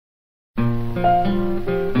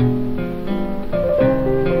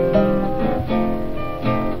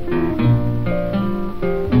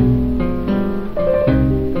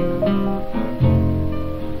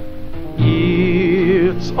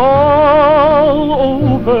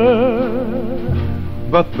over,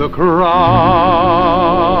 but the crying,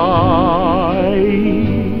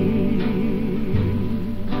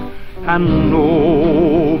 and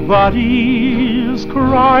nobody's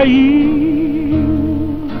crying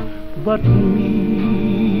but me.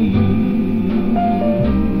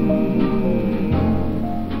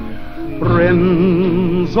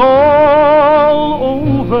 Friends all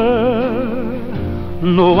over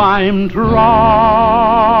know I'm trying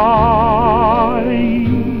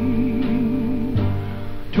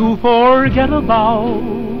to forget about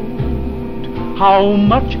how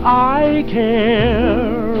much I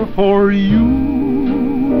care for you.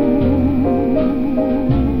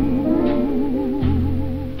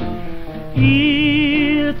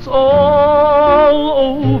 It's all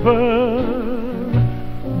over,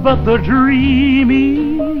 but the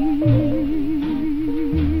dreaming,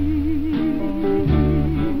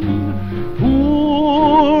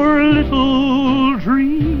 poor little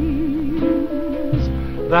dreams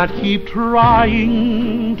that keep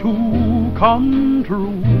trying to come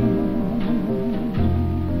true.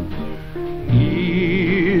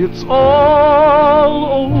 It's all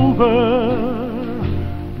over,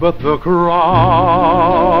 but the crying,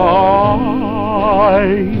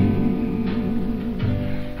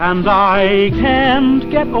 and I can't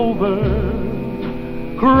get over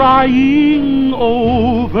crying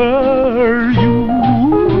over you.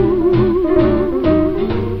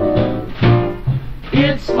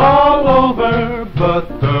 It's all over, but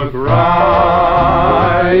the crying,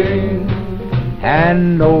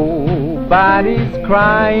 and nobody's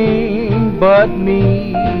crying but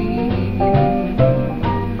me.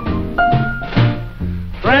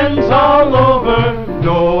 Friends all over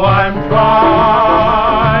know I'm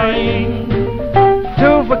trying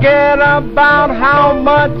to forget about how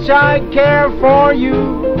much I care for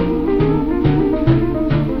you.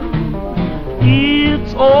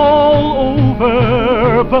 It's all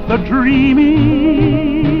over, but the dreaming,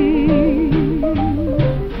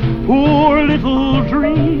 poor little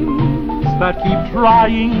dreams that keep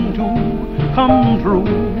trying to come true.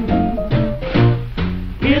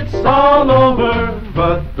 It's all over,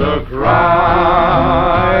 but the crying,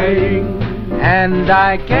 and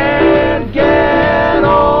I can't get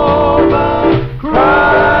over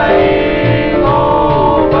crying.